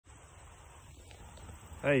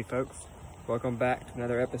Hey folks, welcome back to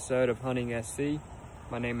another episode of Hunting SC.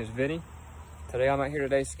 My name is Vinny. Today I'm out here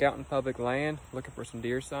today scouting public land, looking for some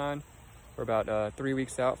deer sign. We're about 3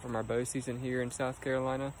 weeks out from our bow season here in South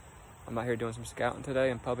Carolina. I'm out here doing some scouting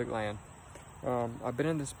today in public land. I've been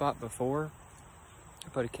in this spot before. I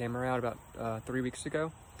put a camera out about 3 weeks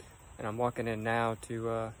ago, and I'm walking in now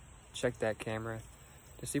to check that camera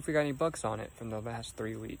to see if we got any bucks on it from the last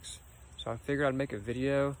 3 weeks. So I figured I'd make a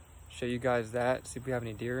video, show you guys that, see if we have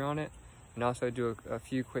any deer on it, and also do a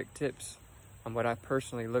few quick tips on what I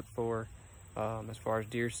personally look for as far as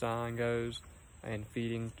deer sign goes and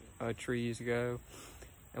feeding trees go,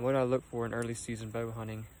 and what I look for in early season bow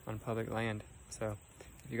hunting on public land. So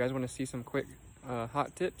if you guys want to see some quick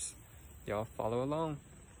hot tips, y'all follow along.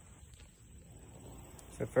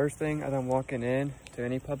 So first thing as I'm walking in to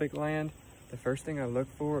any public land, the first thing I look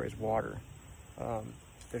for is water.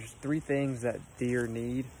 There's 3 things that deer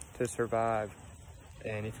need to survive,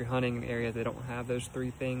 and if you're hunting in areas that don't have those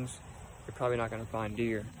 3 things, you're probably not going to find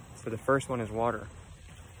deer. So the first one is water.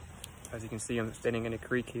 As you can see, I'm standing in a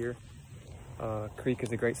creek here. Creek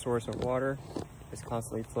is a great source of water. It's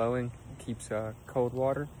constantly flowing. It keeps cold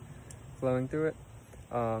water flowing through it.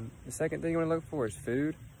 The second thing you want to look for is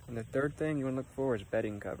food, and the third thing you want to look for is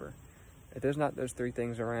bedding cover. If there's not those 3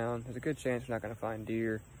 things around, there's a good chance you're not going to find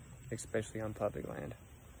deer, especially on public land.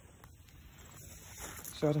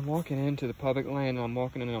 So as I'm walking into the public land, I'm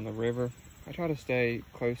walking in on the river. I try to stay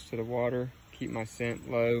close to the water, keep my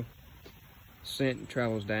scent low. Scent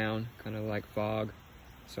travels down, kind of like fog,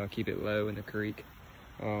 so I keep it low in the creek.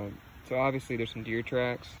 So obviously there's some deer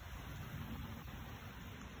tracks.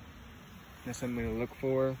 That's something to look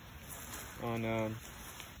for on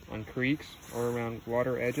creeks or around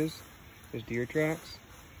water edges. There's deer tracks.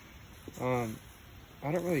 I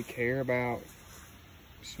don't really care about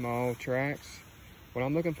small tracks. What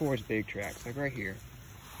I'm looking for is big tracks, like right here.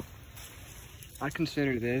 I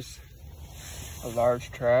consider this a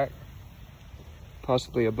large track,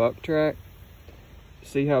 possibly a buck track.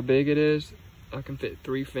 See how big it is? I can fit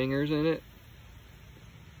 3 fingers in it.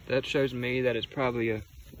 That shows me that it's probably a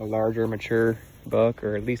larger, mature buck,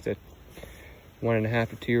 or at least a 1.5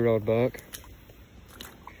 to 2-year-old buck.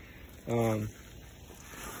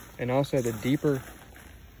 And also the deeper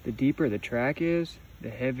the track is, the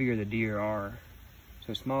heavier the deer are.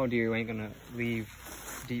 So small deer ain't gonna leave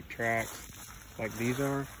deep tracks like these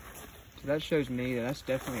are. So that shows me that that's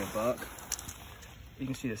definitely a buck. You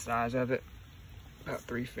can see the size of it, about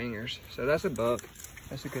 3 fingers. So that's a buck.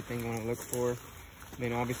 That's a good thing you wanna look for. And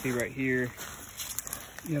then obviously right here,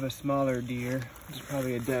 you have a smaller deer. This is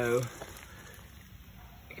probably a doe.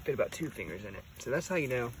 You can fit about 2 fingers in it. So that's how you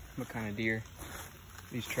know what kind of deer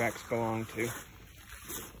these tracks belong to.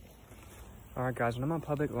 All right, guys, when I'm on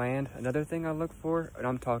public land, another thing I look for, and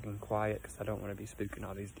I'm talking quiet because I don't want to be spooking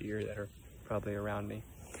all these deer that are probably around me.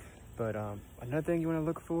 But another thing you want to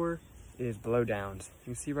look for is blowdowns. You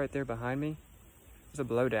can see right there behind me, there's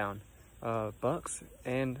a blowdown. Bucks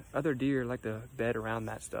and other deer like to bed around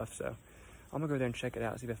that stuff, so I'm gonna go there and check it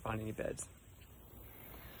out, see if I find any beds.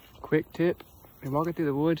 Quick tip, when walking through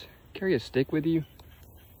the woods, carry a stick with you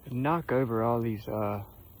and knock over all these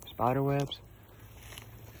spider webs.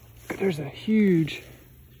 There's a huge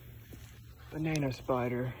banana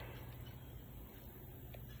spider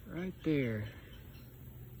right there.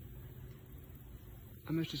 I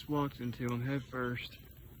almost just walked into him head first.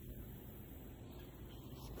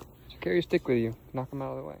 So carry a stick with you, knock them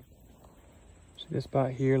out of the way. So this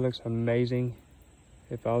spot here looks amazing.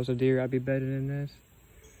 If I was a deer, I'd be bedding in this.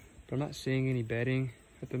 But I'm not seeing any bedding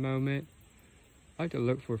at the moment. I like to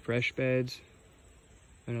look for fresh beds,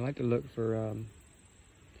 and I like to look for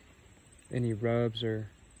any rubs or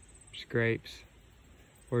scrapes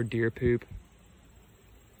or deer poop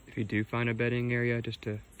if you do find a bedding area, just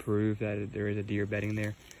to prove that there is a deer bedding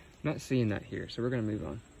there. I'm not seeing that here, so we're gonna move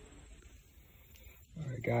on. All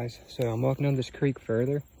right, guys, so I'm walking down this creek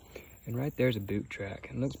further, and right there's a boot track.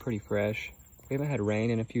 It looks pretty fresh. We haven't had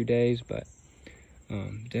rain in a few days, but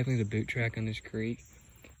definitely the boot track on this creek.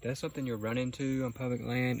 That's something you'll run into on public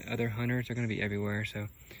land. Other hunters are gonna be everywhere, so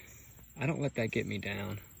I don't let that get me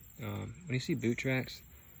down. When you see boot tracks,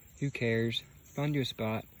 who cares? Find you a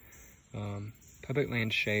spot. Public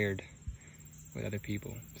land's shared with other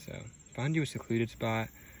people, so find you a secluded spot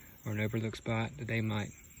or an overlooked spot that they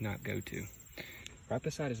might not go to. Right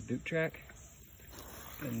beside his boot track,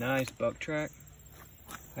 a nice buck track.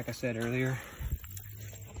 Like I said earlier,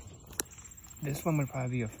 this one would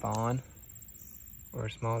probably be a fawn or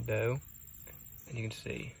a small doe, and you can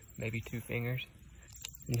see maybe 2 fingers.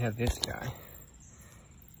 You have this guy.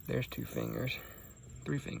 There's 2 fingers,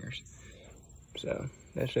 3 fingers. So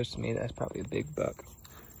that shows to me that's probably a big buck.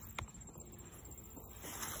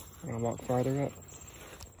 I'm gonna walk farther up.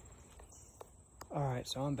 All right,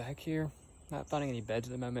 so I'm back here. Not finding any beds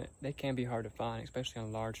at the moment. They can be hard to find, especially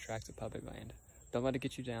on large tracts of public land. Don't let it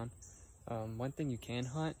get you down. One thing you can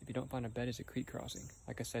hunt if you don't find a bed is a creek crossing.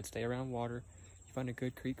 Like I said, stay around water. You find a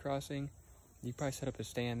good creek crossing, you probably set up a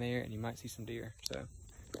stand there and you might see some deer. So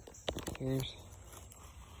here's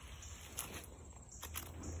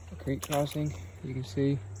a creek crossing. You can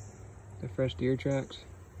see the fresh deer tracks.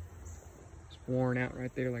 It's worn out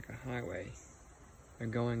right there like a highway. They're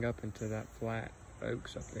going up into that flat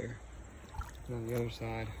oaks up there. And on the other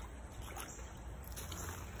side,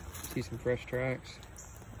 see some fresh tracks,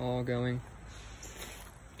 all going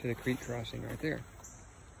to the creek crossing right there.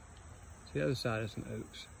 So the other side is some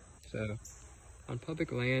oaks. So on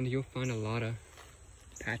public land, you'll find a lot of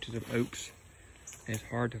patches of oaks, and it's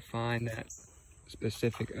hard to find that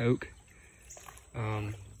specific oak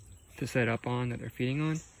to set up on that they're feeding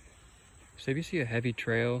on. So if you see a heavy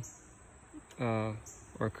trail or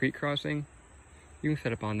a creek crossing, you can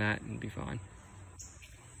set up on that and be fine.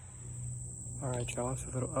 All right, y'all, so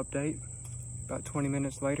a little update. About 20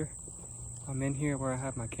 minutes later, I'm in here where I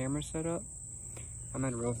have my camera set up. I'm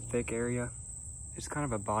in a real thick area. It's kind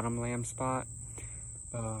of a bottomland spot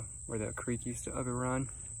where the creek used to overrun.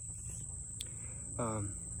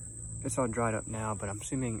 It's all dried up now, but I'm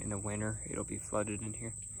assuming in the winter it'll be flooded in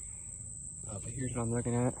here. But here's what I'm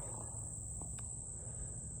looking at.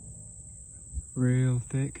 Real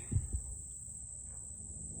thick.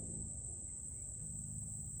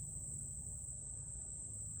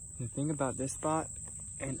 The thing about this spot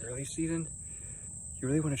in early season, you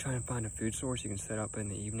really want to try and find a food source you can set up in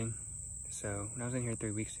the evening. So when I was in here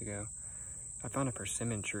 3 weeks ago, I found a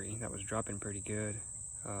persimmon tree that was dropping pretty good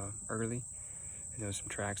early, and there was some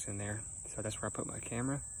tracks in there. So that's where I put my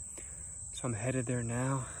camera. So I'm headed there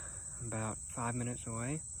now. I'm about 5 minutes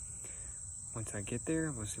away. Once I get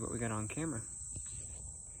there, we'll see what we got on camera.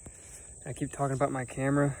 I keep talking about my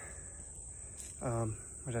camera,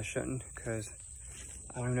 which I shouldn't, because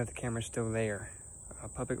I don't even know if the camera's still there.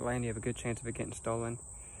 Public land, you have a good chance of it getting stolen.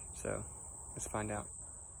 So let's find out.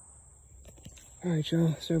 All right,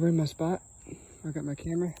 y'all, so we're in my spot. I got my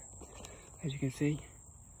camera. As you can see,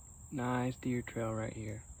 nice deer trail right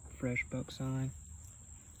here. Fresh buck sign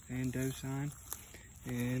and doe sign.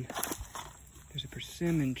 And there's a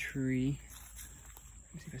persimmon tree.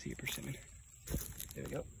 Let me see if I see a persimmon. There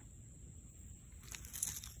we go.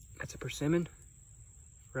 That's a persimmon,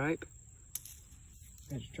 ripe.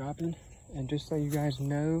 It's dropping. And just so you guys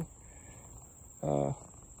know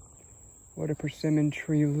what a persimmon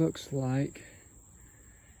tree looks like,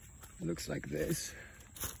 it looks like this.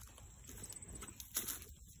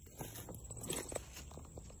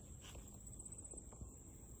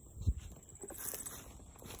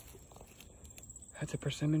 That's a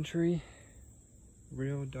persimmon tree.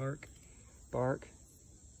 Real dark bark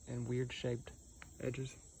and weird shaped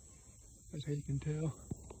edges. That's how you can tell.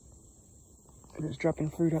 And it's dropping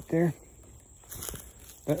fruit up there.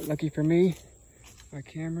 But lucky for me, my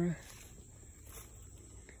camera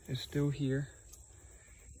is still here.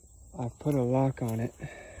 I've put a lock on it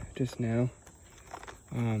just now.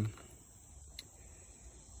 The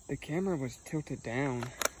camera was tilted down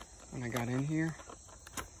when I got in here.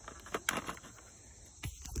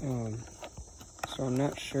 So I'm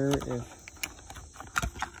not sure if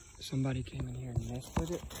somebody came in here and messed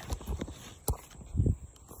with it.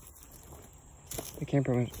 The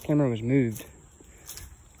camera was moved.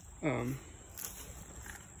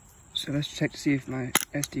 So let's check to see if my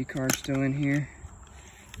SD card's still in here.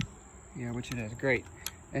 Yeah, which it is. Great.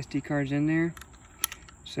 SD card's in there.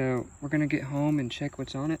 So we're gonna get home and check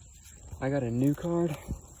what's on it. I got a new card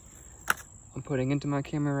I'm putting into my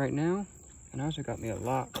camera right now. And I also got me a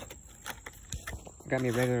lock. I got me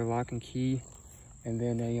a regular lock and key, and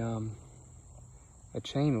then a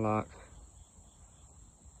chain lock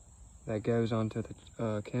that goes onto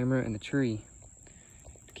the camera and the tree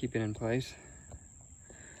to keep it in place.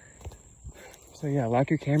 So yeah, lock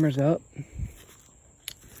your cameras up.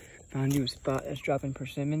 Find you a spot that's dropping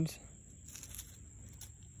persimmons.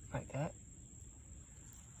 Like that.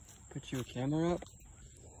 Put you a camera up.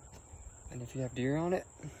 And if you have deer on it,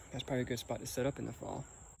 that's probably a good spot to set up in the fall.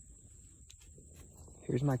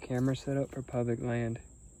 Here's my camera set up for public land.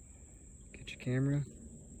 Get your camera,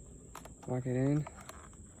 lock it in.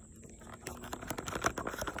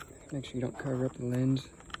 Make sure you don't cover up the lens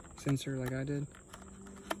sensor like I did.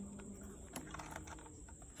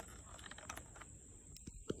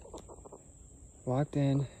 Locked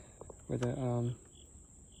in with a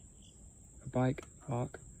bike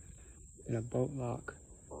lock and a bolt lock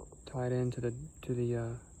tied into the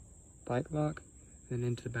bike lock and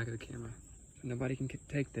into the back of the camera. so nobody can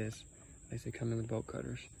take this unless they come in with bolt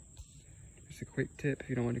cutters. Just a quick tip if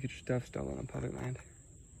you don't want to get your stuff stolen on public land.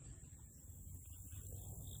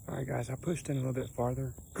 All right, guys, I pushed in a little bit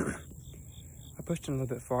farther. I pushed in a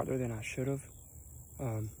little bit farther than I should have.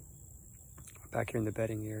 Back here in the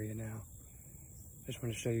bedding area now. Just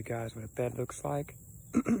want to show you guys what a bed looks like.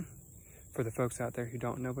 For the folks out there who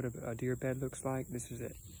don't know what a deer bed looks like, this is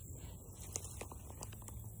it.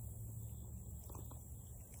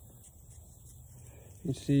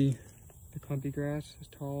 You can see the clumpy grass is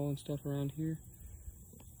tall and stuff around here.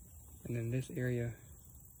 And then this area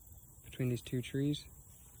between these two trees,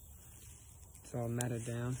 it's all matted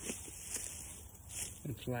down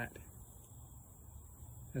and flat.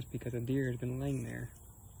 That's because a deer has been laying there.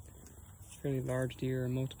 A fairly large deer or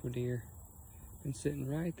multiple deer been sitting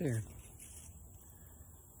right there.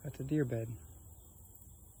 That's a deer bed.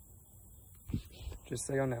 Just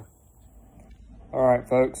so y'all know. All right,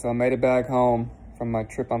 folks, so I made it back home from my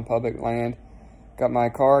trip on public land. Got my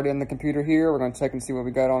card in the computer here. We're gonna check and see what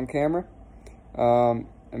we got on camera.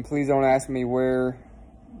 And please don't ask me where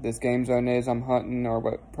this game zone is I'm hunting or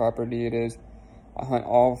what property it is. I hunt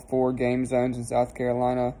all 4 game zones in South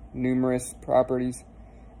Carolina, numerous properties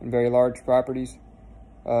and very large properties.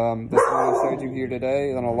 This one I showed you here today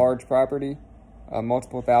is on a large property,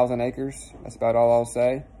 multiple thousand acres. That's about all I'll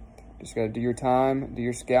say. Just gotta do your time, do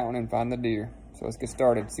your scouting, and find the deer. So let's get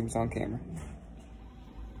started, see what's on camera.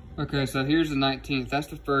 Okay, so here's the 19th. That's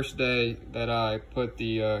the first day that I put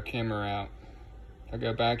the camera out. I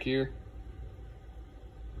go back here.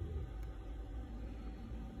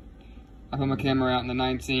 I put my camera out on the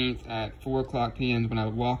 19th at 4:00 p.m. when I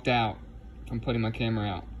walked out from putting my camera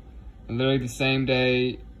out. And literally the same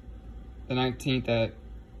day, the 19th at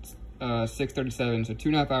 6:37, so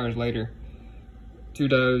 2.5 hours later, 2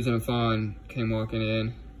 does and a fawn came walking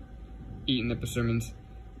in, eating the persimmons.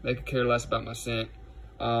 They could care less about my scent.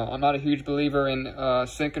 I'm not a huge believer in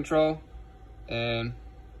scent control, and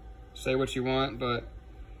say what you want, but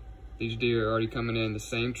these deer are already coming in the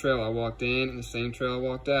same trail I walked in and the same trail I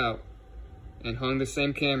walked out, and hung the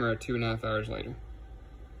same camera 2.5 hours later.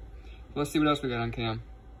 Let's see what else we got on cam.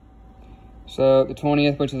 So the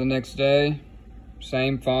 20th, which is the next day,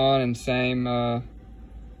 same fawn and same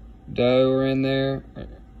doe were in there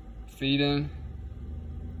feeding,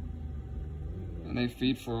 and they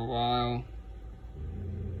feed for a while.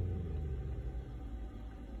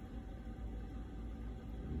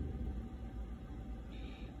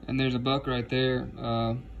 And there's a buck right there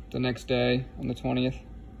the next day on the 20th.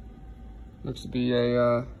 Looks to be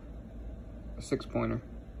a 6-pointer.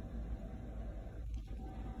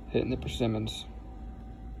 Hitting the persimmons.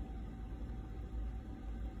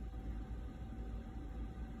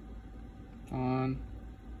 On.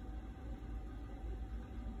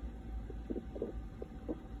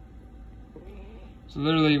 So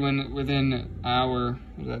literally within an hour,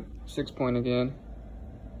 was that 6-point again?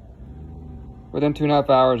 Within 2.5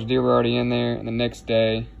 hours, deer were already in there, and the next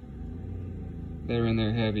day, they were in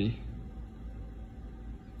there heavy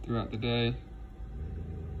throughout the day.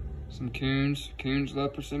 Some coons. Coons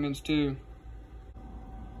love persimmons too.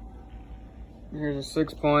 Here's a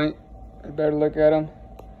 6-point. You better look at him.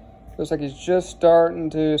 Looks like he's just starting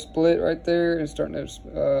to split right there and starting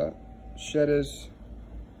to shed his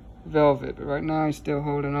velvet, but right now he's still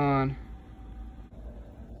holding on.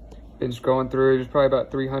 Been scrolling through, there's probably about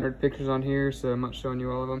 300 pictures on here, so I'm not showing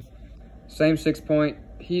you all of them. Same 6-point.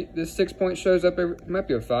 This 6-point shows up every, it might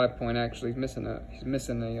be a 5-point actually. He's missing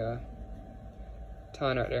a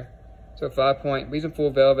tine right there. So 5-point, he's in full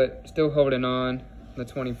velvet, still holding on the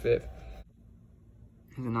 25th.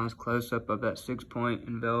 Here's a nice close-up of that 6-point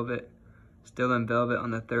in velvet. Still in velvet on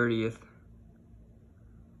the 30th.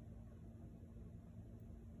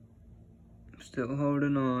 Still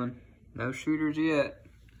holding on. No shooters yet.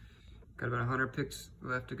 Got about 100 picks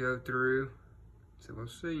left to go through, so we'll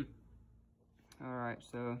see. All right,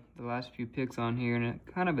 so the last few picks on here, and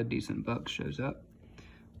kind of a decent buck shows up.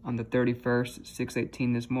 On the 31st,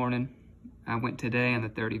 6:18 this morning. I went today on the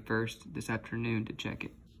 31st this afternoon to check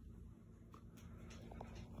it.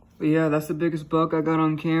 But yeah, that's the biggest buck I got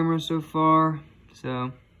on camera so far.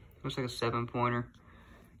 So, looks like a 7-pointer.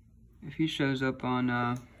 If he shows up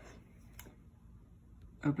on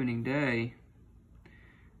opening day,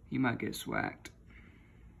 you might get swacked.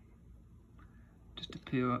 Just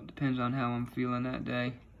depends on how I'm feeling that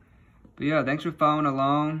day. But yeah, thanks for following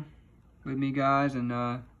along with me, guys,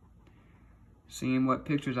 and seeing what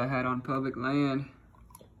pictures I had on public land.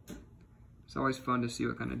 It's always fun to see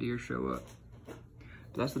what kind of deer show up.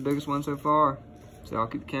 But that's the biggest one so far. So I'll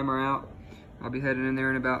keep the camera out. I'll be heading in there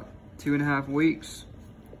in about 2.5 weeks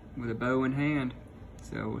with a bow in hand.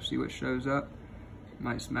 So we'll see what shows up.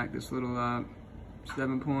 Might smack this little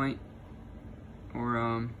 7-point or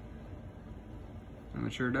a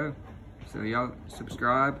mature doe. So y'all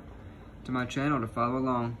subscribe to my channel to follow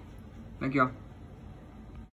along. Thank y'all.